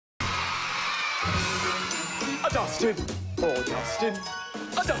A dustin for Justin.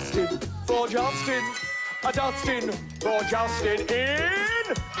 A dustin for Justin. A dustin for Justin in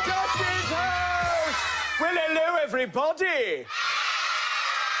Justin's house. Well, hello, everybody.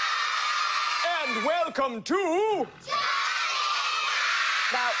 And welcome to...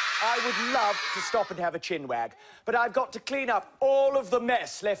 Now, I would love to stop and have a chin wag, but I've got to clean up all of the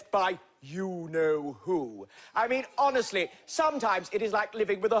mess left by you-know-who. I mean, honestly, sometimes it is like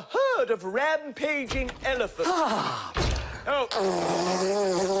living with a herd of rampaging elephants. Oh.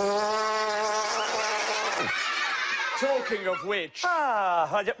 Talking of which...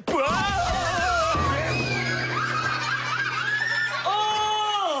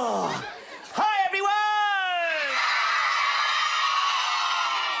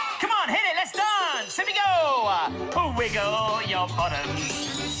 Here we go! Wiggle your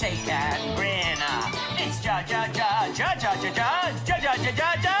bottoms, shake and grin. It's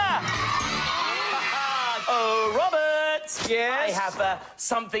ja-ja-ja-ja-ja-ja-ja-ja-ja-ja-ja-ja. Oh, Robert! Yes? I have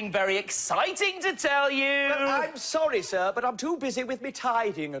something very exciting to tell you. Well, I'm sorry, sir, but I'm too busy with me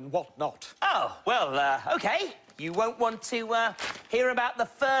tidying and whatnot. Oh, well, OK. You won't want to hear about the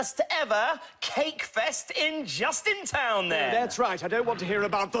first ever Cake Fest in Justintown, then. That's right. I don't want to hear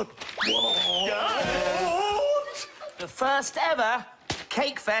about the... What? The first ever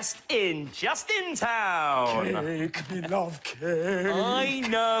Cake Fest in Justintown. Cake, me love cake. I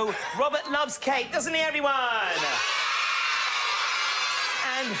know. Robert loves cake, doesn't he, everyone?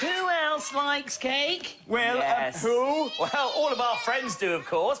 And who else likes cake? Well, yes. Who? Well, all of our friends do, of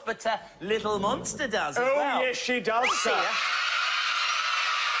course, but Little Monster does as well. Oh, yes, she does, sir.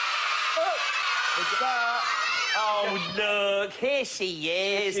 Oh, look, here she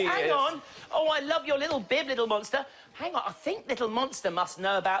is. Hang on. Oh, I love your little bib, Little Monster. Hang on, I think Little Monster must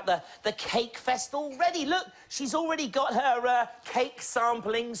know about the Cake Fest already. Look, she's already got her cake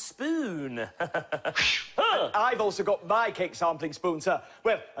sampling spoon. I've also got my cake sampling spoon, sir.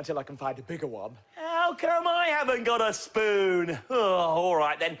 Well, until I can find a bigger one. How come I haven't got a spoon? Oh, all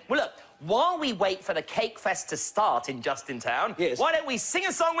right, then. Well, look, while we wait for the Cake Fest to start in Justintown, yes, why don't we sing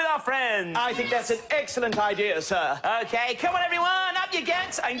a song with our friends? I think that's an excellent idea, sir. OK, come on, everyone, up you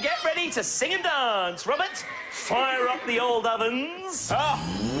get, and get ready to sing and dance. Robert, fire up the old ovens.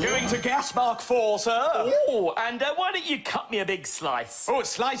 Going to gas mark 4, sir. Oh, and why don't you cut me a big slice? Oh,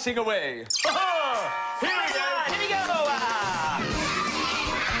 slicing away. Here we go. Here we go.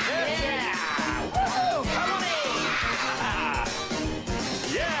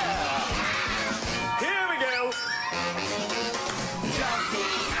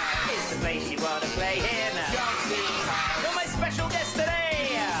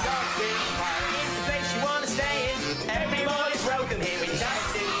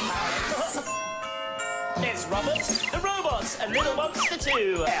 Robert, the robots, and Little Monster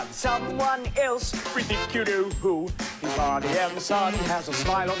too. And someone else, we think you know who. His body and the sun has a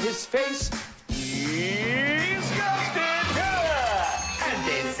smile on his face. He's Justin Taylor. And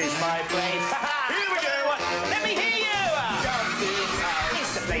this is my place. Here we go. Let me hear you.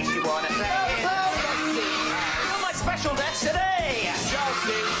 It's the place you want to play in. You're my special guest today. It's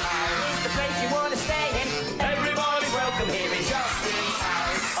the place you want to stay in. Everybody's welcome here in Justin's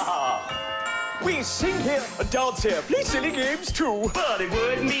house. We sing here and dance here, play silly games too. But it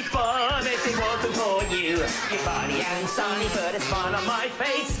wouldn't be fun if it wasn't for you. You're funny and sunny, put a smile on my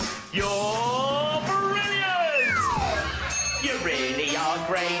face. You're brilliant! You really are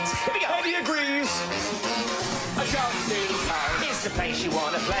great. Here we go. Eddie agrees. Justin's house is the place you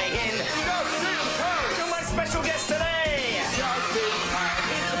want to play in. Justin's house. You're my special guest today. Justin's house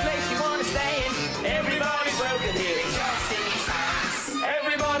is the place you want to stay in. Everybody's welcome here in Justin's house.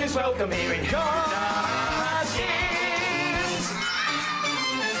 Everybody's welcome here in Justin's house.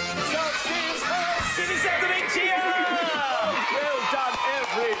 Give yourself a big cheer! Well done,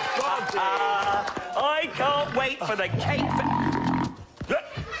 everybody. I can't wait for the cake.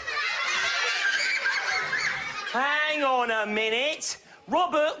 Hang on a minute.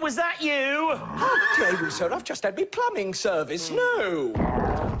 Robert, was that you? How dare you, sir? I've just had me plumbing service. No. Wait.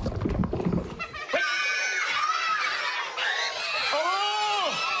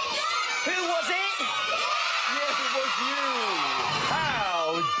 Oh! Who was it? Yes, it was you.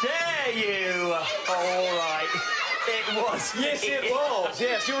 How dare you? All right. It was. Yes, it was.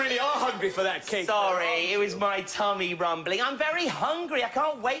 Yes, you really are hungry for that cake. Sorry, it was my tummy rumbling. I'm very hungry. I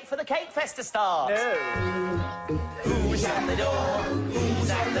can't wait for the Cake Fest to start. No. Who's at the door? Who's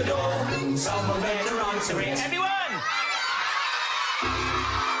at the door? Someone better answer it. Everyone!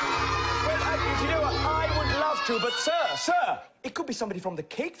 Well, you know what? I would love to, but sir, it could be somebody from the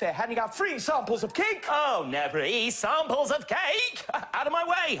cake fair handing out free samples of cake. Oh, never eat samples of cake. Out of my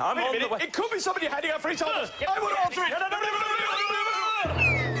way. I'm Wait a on minute, the way. it could be somebody handing out free samples. Yep, I will yep. answer it.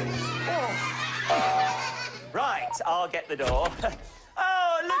 Right, I'll get the door.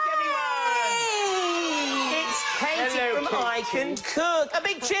 Oh, look, everyone! It's Katie Hello, from I Can Cook. A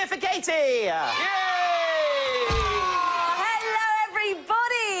big cheer for Katie! Hello,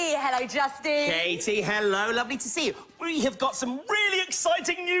 everybody. Hello, Justin. Katie, hello. Lovely to see you. We have got some really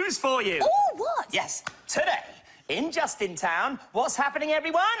exciting news for you. Oh, what? Yes, today, in Justintown, what's happening,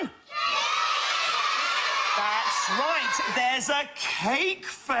 everyone? That's right, there's a cake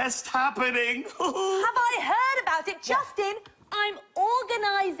fest happening. Have I heard about it, Justin? I'm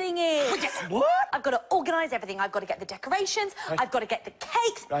organising it. What? I've got to organise everything. I've got to get the decorations, I've got to get the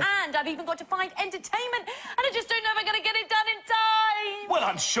cakes, and I've even got to find entertainment, and I just don't know if I'm going to get it done in time. Well,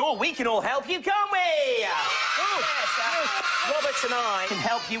 I'm sure we can all help you, can't we? Robert and I can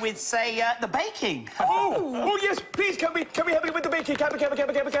help you with, say, the baking. Oh, yes, please, can we help you with the baking? Can we,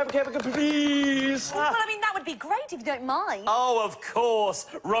 please? Well, I mean, that would be great if you don't mind. Oh, of course.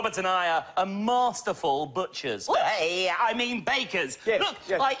 Robert and I are masterful butchers. Hey, I mean bakers. Yes, Look,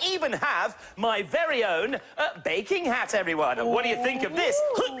 yes. I even have my very own baking hat, everyone. And what do you think of this?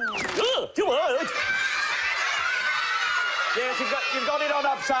 Yes, you've got it on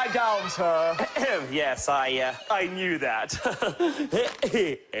upside down, sir. Yes, I knew that.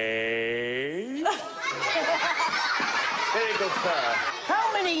 Very good, sir.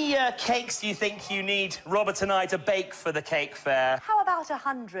 How many cakes do you think you need Robert and I to bake for the cake fair? How about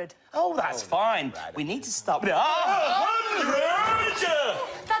 100? Oh, that's fine. We need to start with 100!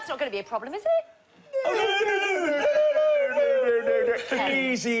 That's not going to be a problem, is it?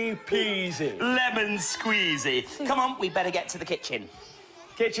 Easy peasy. Lemon squeezy. Come on, we better get to the kitchen.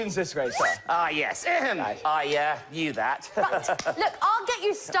 Kitchen's this way, sir. Ah, yes. I knew that. Right. Look, I'll get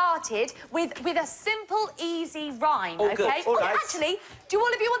you started with a simple, easy rhyme, Oh, OK? good. All right. Actually, do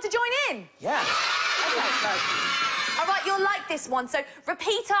all of you want to join in? Yeah. OK. All right, you'll like this one. So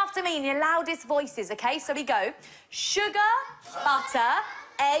repeat after me in your loudest voices, OK? So we go. Sugar, butter,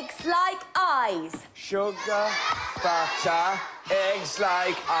 eggs like eyes. Sugar, butter, eggs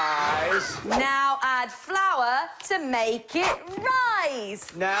like eyes. Now add flour to make it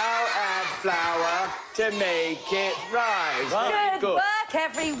rise. Now add flour to make it rise. Very Good work,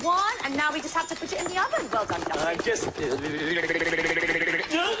 everyone. And now we just have to put it in the oven. Well done, Justin. I'm just...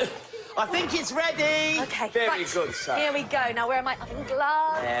 I think it's ready. OK, Very right. good, sir. Here we go. Now, where are my oven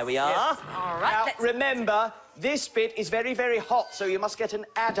gloves? There we are. All right, Now, let's... remember, this bit is very, very hot, so you must get an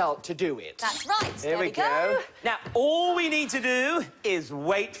adult to do it. That's right. There we go. Now, all we need to do is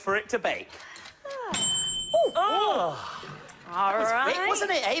wait for it to bake. All right. Quick,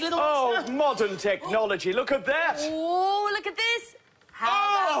 wasn't it, eh, little Oh, monster? modern technology. Look at that. Oh, look at this.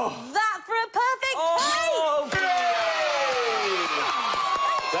 How about that for a perfect Oh,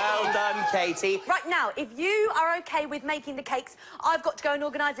 well done, Katie. cake? Right, now, if you are OK with making the cakes, I've got to go and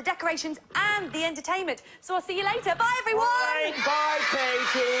organise the decorations and the entertainment. So I'll see you later. Bye, everyone. Bye,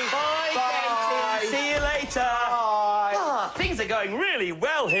 Katie. Bye, Katie. See you later. Bye. Ah, things are going really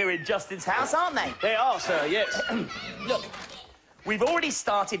well here in Justin's house, aren't they? They are, sir, yes. Look, we've already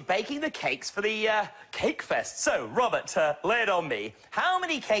started baking the cakes for the cake fest. So, Robert, lay it on me. How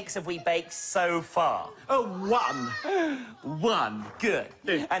many cakes have we baked so far? Oh, one. One. Good.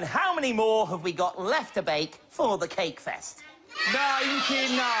 And how many more have we got left to bake for the cake fest?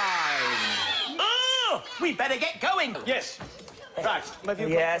 99. Oh, we better get going. Yes. Right. Have you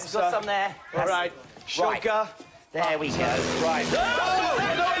got Yes, them, got sir? some there. All right. Sugar. There we go. Right.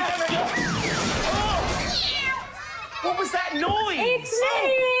 What was that noise? It's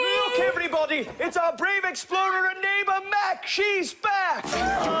me. Look, everybody. It's our brave explorer and neighbour, Mac. She's back.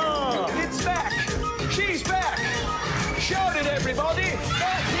 It's back. She's back. Shout it, everybody.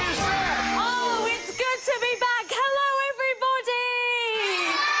 Mac is back. Oh, it's good to be back. Hello,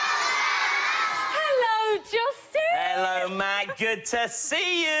 everybody. Hello, Justin. Hello, Mac. Good to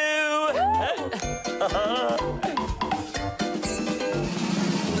see you.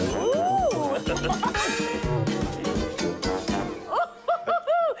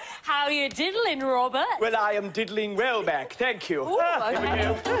 How you diddling, Robert? Well, I am diddling well, Mac. Thank you. Ooh,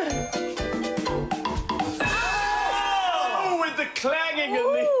 okay. Oh, with the clanging and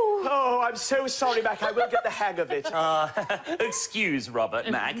the... Ooh. Oh, I'm so sorry, Mac. I will get the hang of it. Excuse Robert,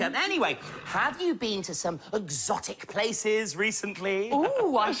 Mac. Anyway, have you been to some exotic places recently?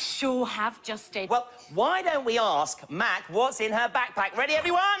 Oh, I sure have, Justin. Well, why don't we ask Mac what's in her backpack? Ready,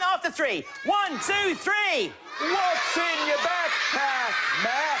 everyone? After 3. 1, 2, 3. What's in your backpack,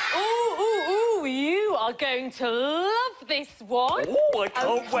 Mac? Ooh, you are going to love this one. Oh, I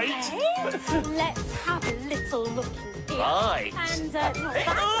can't wait. Let's have a little look in here. Right. And, not that.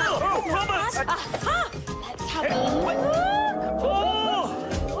 Oh, Robert! Aha! Let's have a look. Oh!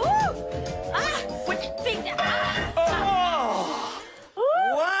 Ooh! Oh!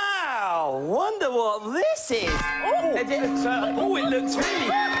 Wow! Wonder what this is. Oh, it looks really.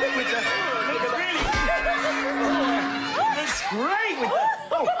 Looks great with the.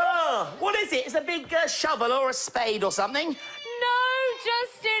 Oh, what is it? It's a big shovel or a spade or something. No,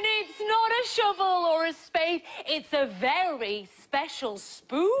 Justin, it's not a shovel or a spade. It's a very special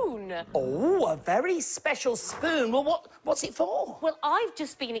spoon. Oh, a very special spoon. Well, what's it for? Well, I've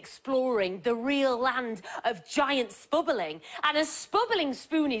just been exploring the real land of giant spubbling, and a spubbling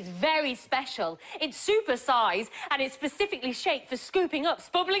spoon is very special. It's super-sized, and it's specifically shaped for scooping up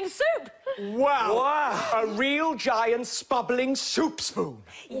spubbling soup. Wow. Wow. A real giant spubbling soup spoon.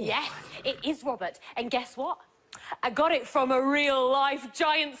 Yes, it is, Robert. And guess what? I got it from a real-life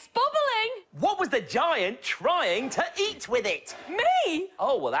giant spubbling. What was the giant trying to eat with it? Me?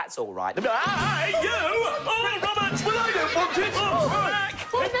 Oh, well, that's all right. Hey, you! Oh, Robert! Well, I don't want it! Oh, back!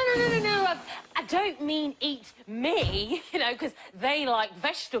 Well, no. I don't mean eat me, you know, because they like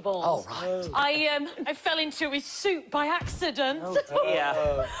vegetables. Oh, right. I fell into his soup by accident.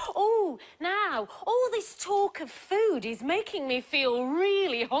 Yeah. Oh, now, all this talk of food is making me feel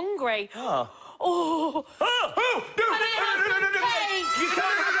really hungry. Oh. Oh. Oh, no! Can I have some cake? You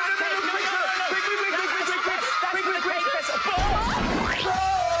can't have that cake! No, that's for the cake.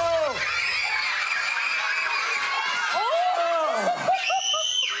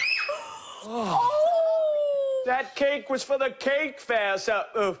 That cake was for the cake fair, sir.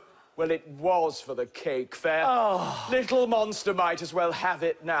 Well, it was for the cake fair. Oh. Little monster might as well have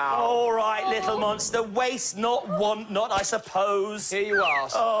it now. All right, little monster. Waste not, want not, I suppose. Here you are.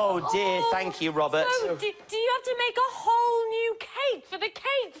 Oh, dear. Thank you, Robert. So, do you have to make a whole new cake for the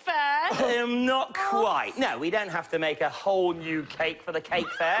cake fair? Not quite. No, we don't have to make a whole new cake for the cake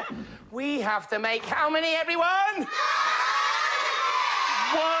fair. We have to make how many, everyone?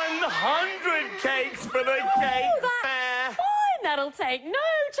 100 cakes for the cake fair. Fine, that'll take no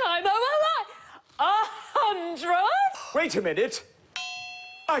time. Oh, 100? Wait a minute.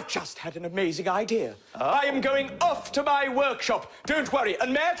 I've just had an amazing idea. I am going off to my workshop. Don't worry.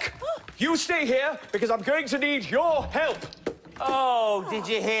 And Mac, you stay here because I'm going to need your help. Oh, did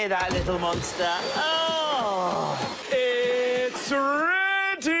you hear that, little monster? Oh. It's ready.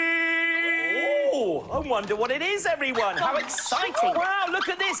 Oh, I wonder what it is, everyone. How exciting. Wow, look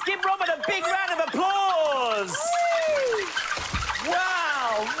at this. Give Robert a big round of applause.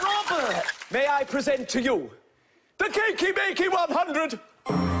 Wow, Robert. May I present to you the Cakey Bakey 100?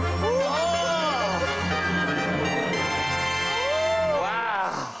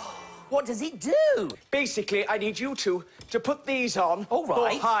 Wow. What does it do? Basically, I need you two to put these on All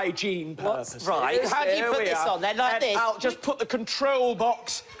right. for hygiene purposes. Right. How do you Here put we this are. on, then, like And this? I'll just put the control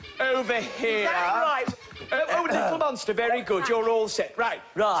box over here. Right. Oh, little monster, very good. You're all set. Right.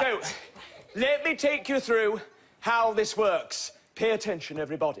 Right. So, let me take you through how this works. Pay attention,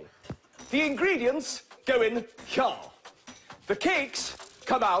 everybody. The ingredients go in here. The cakes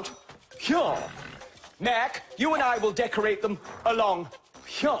come out here. Mac, you and I will decorate them along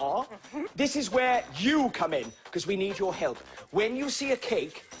here. This is where you come in, because we need your help. When you see a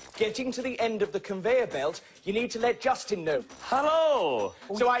cake getting to the end of the conveyor belt, you need to let Justin know. Hello.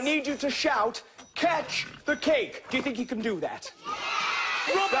 So I need you to shout, "Catch the cake." Do you think you can do that?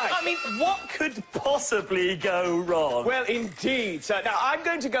 Robert, Right. I mean, what could possibly go wrong? Well, indeed, sir. Now, I'm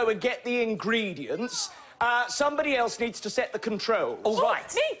going to go and get the ingredients. Somebody else needs to set the controls. All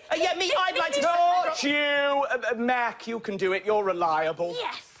right. Me? Yeah, me. I'd like to... Not you. Mac, you can do it. You're reliable.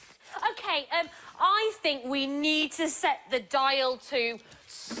 Yes. OK, I think we need to set the dial to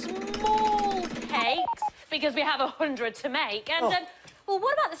small cakes because we have 100 to make. And, well,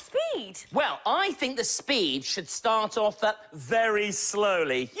 what about the speed? Well, I think the speed should start off very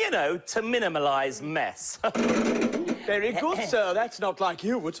slowly, you know, to minimalise mess. Very good, sir. That's not like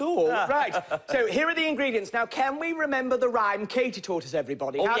you at all. Right. So here are the ingredients. Now, can we remember the rhyme Katie taught us,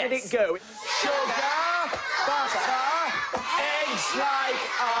 everybody? Oh, How did yes. it go? Sugar, butter, eggs like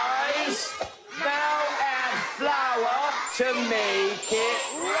eyes. Now add flour to make it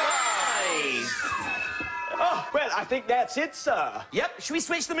rise. Oh, Well, I think that's it, sir. Yep, should we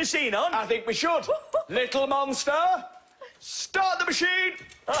switch the machine on? I think we should. Little monster, start the machine.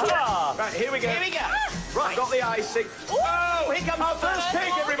 Ah. Right, here we go. Here we go. Right. I've got the icing. Oh, here comes Our the first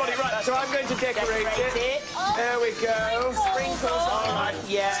cake, everybody. Right, so I'm going to decorate it. There we go. Sprinkles on.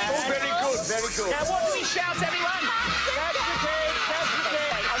 Yes. Oh, very good, very good. Now, what do we shout, everyone? That's the cake, that's the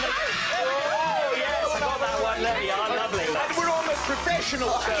cake. Oh, yes, I got that one. There we are, lovely. And we're almost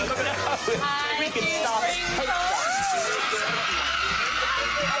professional, sir. Look at that. We can start this cake.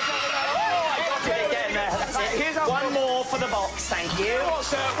 Here's our One more for the box, thank you. Oh,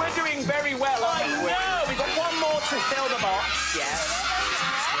 sir, we're doing very well. I know, we've got one more to fill the box. Yes.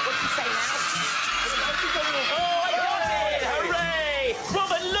 What do you say now? Oh, I got it! Hooray!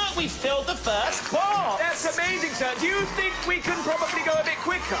 Robert, look, we filled the first box. That's amazing, sir. Do you think we can probably go a bit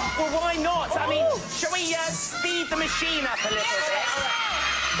quicker? Well, why not? I mean, shall we speed the machine up a little bit?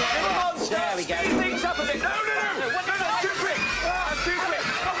 Little monster, There we go. speed things up a bit. No, too quick. That's too quick.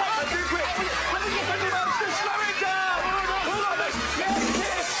 That's too quick. Little monster, slow it down. Hold on.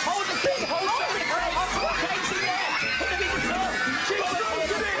 Yes. Hold the thing, hold the thing. Kate's in there. Put them in the tub. She's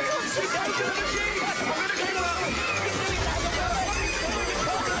frozen it. She's taken the machine. I'm going to kill her.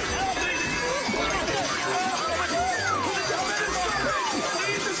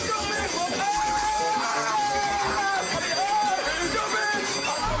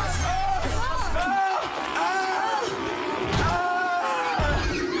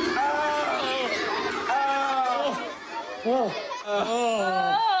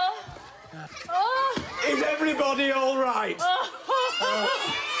 Is everybody all right? I'm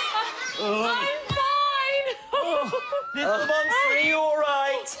fine. Little monster, are you all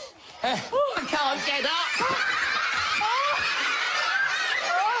right? I can't get up.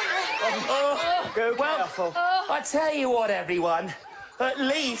 Go careful. I tell you what, everyone. At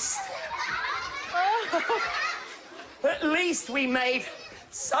least we made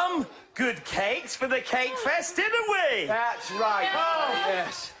some good cakes for the Cake Fest, didn't we? That's right. Oh,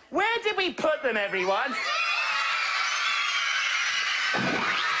 yes. Where did we put them, everyone?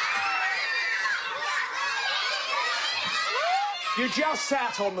 You just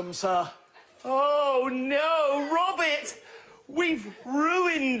sat on them, sir. Oh, no, Robert! We've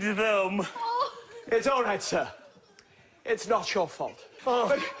ruined them. It's all right, sir. It's not your fault.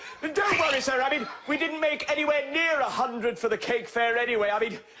 But don't worry, sir. I mean, we didn't make anywhere near 100 for the cake fair anyway. I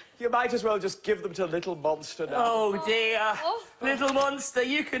mean, you might as well just give them to Little Monster now. Oh, dear. Little monster,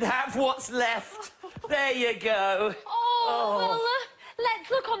 you can have what's left. There you go. Well, let's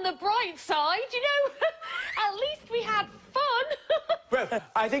look on the bright side, you know. At least we had fun. Well,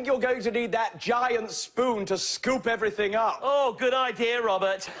 I think you're going to need that giant spoon to scoop everything up. Oh, good idea,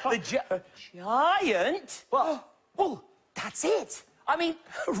 Robert. The giant? Well, that's it. I mean,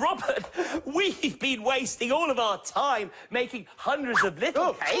 Robert, we've been wasting all of our time making hundreds of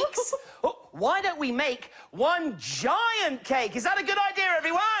little cakes. Why don't we make one giant cake? Is that a good idea,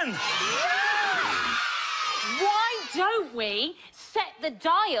 everyone? Why don't we set the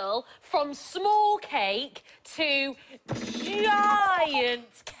dial from small cake to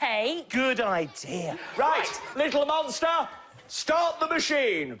giant cake? Good idea. Right, Little Monster, start the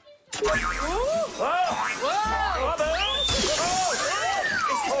machine. Robert!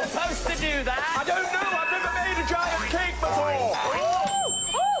 Is it supposed to do that? I don't know. I've never made a giant cake before.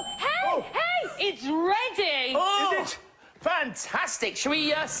 Hey, it's ready. Oh, Is it? Fantastic. Shall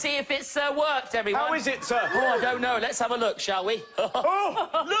we see if it's worked, everyone? How is it, sir? Oh, I don't know. Let's have a look, shall we?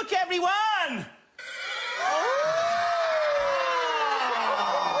 Oh! Look, everyone!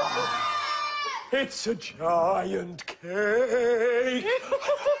 It's a giant cake.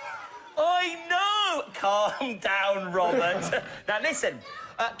 I know! Calm down, Robert. Now, listen.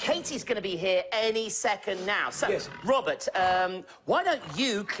 Katie's going to be here any second now. So, Yes. Robert, why don't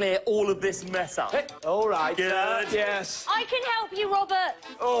you clear all of this mess up? Hey, all right. Good. Yes. I can help you, Robert.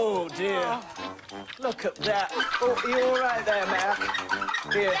 Oh, dear. Look at that. Oh, you all right there, Mac?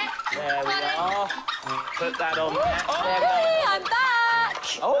 Here. There we are. Put that on there. Hey, I'm back.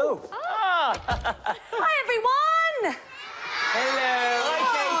 Oh. Hi, everyone. Hello. Hi,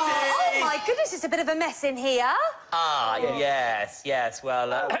 Katie. Oh, my goodness, it's a bit of a mess in here. Yes.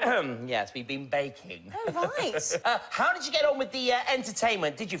 Well, yes, we've been baking. Oh, right. How did you get on with the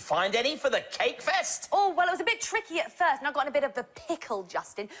entertainment? Did you find any for the Cake Fest? Oh, well, it was a bit tricky at first, and I got in a bit of a pickle,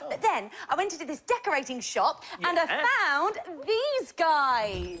 Justin. But then I went into this decorating shop, and I found these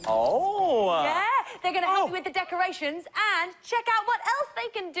guys. Oh. Yeah, they're going to help me with the decorations and check out what else they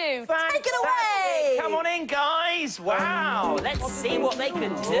can do. Fantastic. Take it away. Come on in, guys. Wow. Let's see what they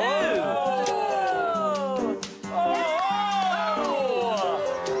can do. Wow.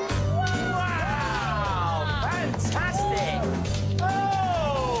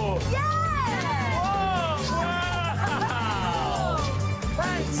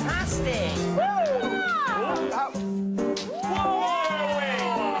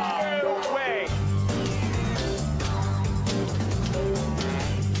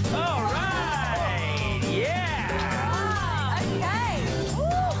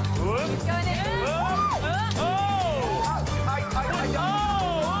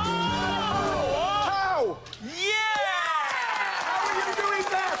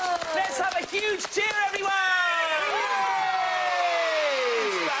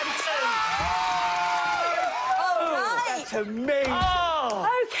 amazing. Oh!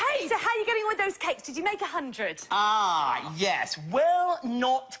 OK, so how are you getting on with those cakes? Did you make 100? Ah, yes. Well,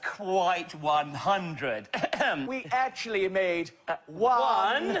 not quite 100. We actually made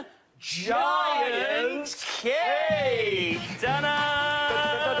one giant cake!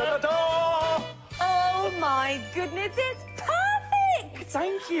 Ta-da! Oh, my goodness, it's perfect!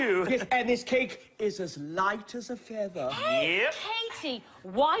 Thank you. Yes, and this cake is as light as a feather. Yep. Katie,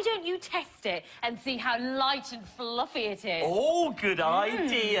 why don't you test it and see how light and fluffy it is? Oh, good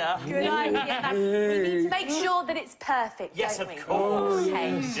idea. Good idea. We need to make sure that it's perfect, Yes, don't of we? course.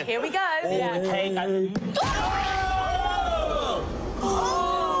 OK, here we go. The cake.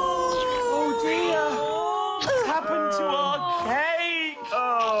 Oh, dear. What's happened to our cake?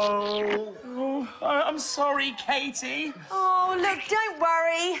 Oh. I'm sorry, Katie. Oh, look, don't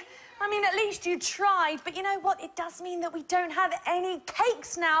worry. I mean, at least you tried, but you know what? It does mean that we don't have any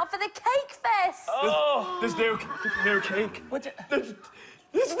cakes now for the Cake Fest. Oh. There's no cake. What? There's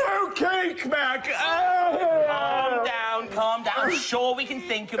no cake, Mac. Calm down. I'm sure we can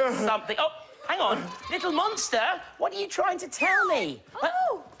think of something. Oh, hang on. Little monster, what are you trying to tell me?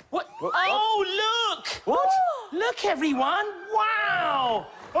 Oh. What? Oh, look! What? Look, everyone! Wow!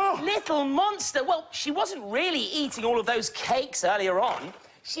 Oh. Little monster. Well, she wasn't really eating all of those cakes earlier on.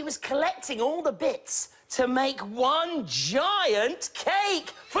 She was collecting all the bits to make one giant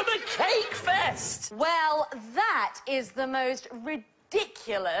cake for the Cake Fest. Well, that is the most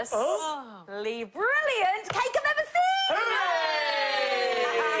ridiculously brilliant cake I've ever seen!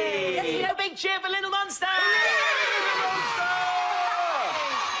 Hooray! Yes, you know- A big cheer for Little Monster!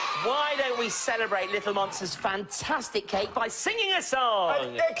 Why don't we celebrate Little Monster's fantastic cake by singing a song?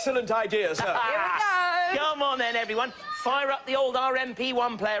 An excellent idea, sir. Here we go. Come on then, everyone. Fire up the old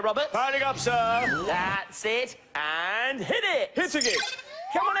RMP1 player, Robert. Firing up, sir. That's it. And hit it. Hitting it.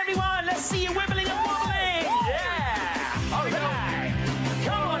 Come on, everyone. Let's see you wibbling and wobbling. Yeah. All right.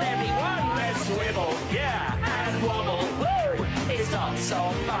 Come on, everyone. Let's wibble. Yeah. And wobble. Woo. It's not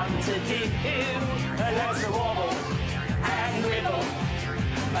so fun to do. Let's wobble and wibble.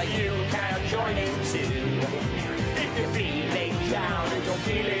 You can join in too. If you're feeling down and you're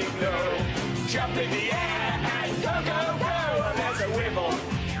feeling low, jump in the air and go, go, go. There's a wibble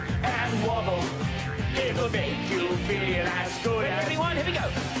and wobble. It'll make you feel as good as... Everyone, here we go.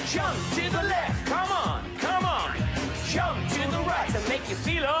 Jump to the left. Come on, come on. Jump to the right and make you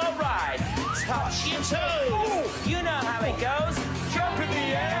feel all right. Touch your toes. You know how it goes. Jump in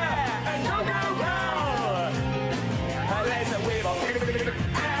the air and go, go, go. There's a wibble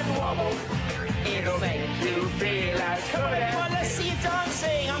and wobble. It'll make you feel as good as... Everyone, let's see you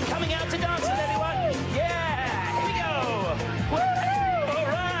dancing. I'm coming out to dance with everyone. Yeah, here we go. Woo! All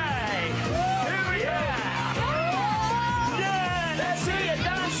right. Here we go. Yeah, let's see you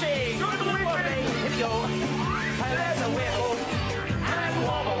dancing. Here we go. There's a wibble and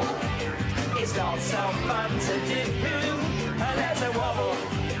wobble. It's not so fun to do. There's a wobble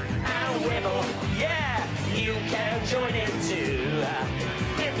and wibble. Yeah, you can join in too.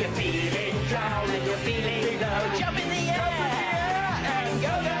 If you're feeling down and you're feeling low, jump in the air and go,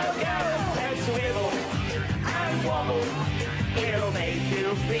 go, go. Let's wibble and wobble. It'll make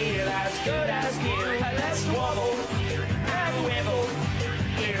you feel as good as new. Let's wobble and wibble.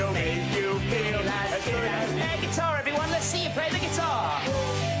 It'll make you feel as good as new. Hey, guitar, everyone. Let's see you play the guitar.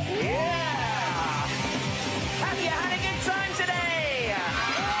 Yeah. Have you had a good time today?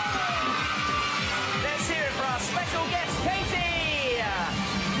 Let's hear it for our special guest, Katie,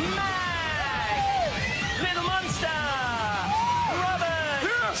 Mag, Little Monster, Robert,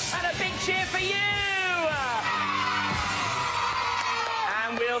 and a big cheer for you.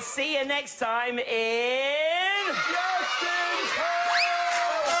 And we'll see you next time in... Justin's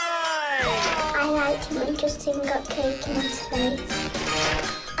House! I liked it when Justin got cake in his face.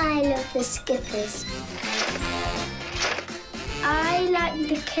 I love the Skippers. I liked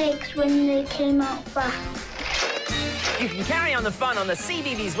the cakes when they came out fast. You can carry on the fun on the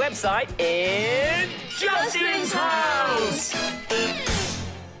CBeebies website in Justin's House!